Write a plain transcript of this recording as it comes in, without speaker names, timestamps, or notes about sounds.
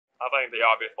I think the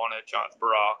obvious one is John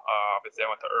Sparrow. Obviously, I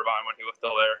went to Irvine when he was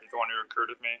still there. He's the one who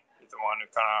recruited me. He's the one who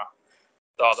kind of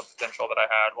saw the potential that I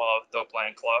had while I was still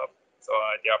playing club. So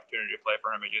I had the opportunity to play for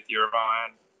him at UT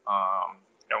Irvine.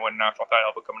 Win national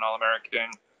title, become an All-American.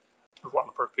 He was one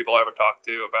of the first people I ever talked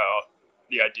to about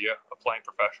the idea of playing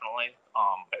professionally.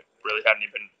 It really hadn't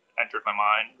even entered my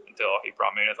mind until he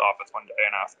brought me in his office one day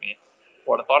and asked me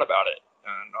what I thought about it.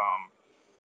 And,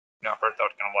 first I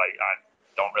was kind of like,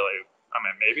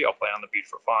 maybe I'll play on the beach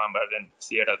for fun, but I didn't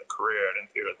see it as a career. I didn't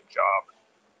see it as a job.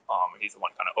 He's the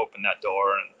one kind of opened that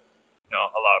door and,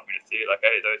 allowed me to see, like,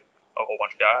 hey, there's a whole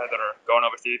bunch of guys that are going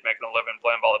overseas, making a living,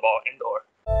 playing volleyball indoor.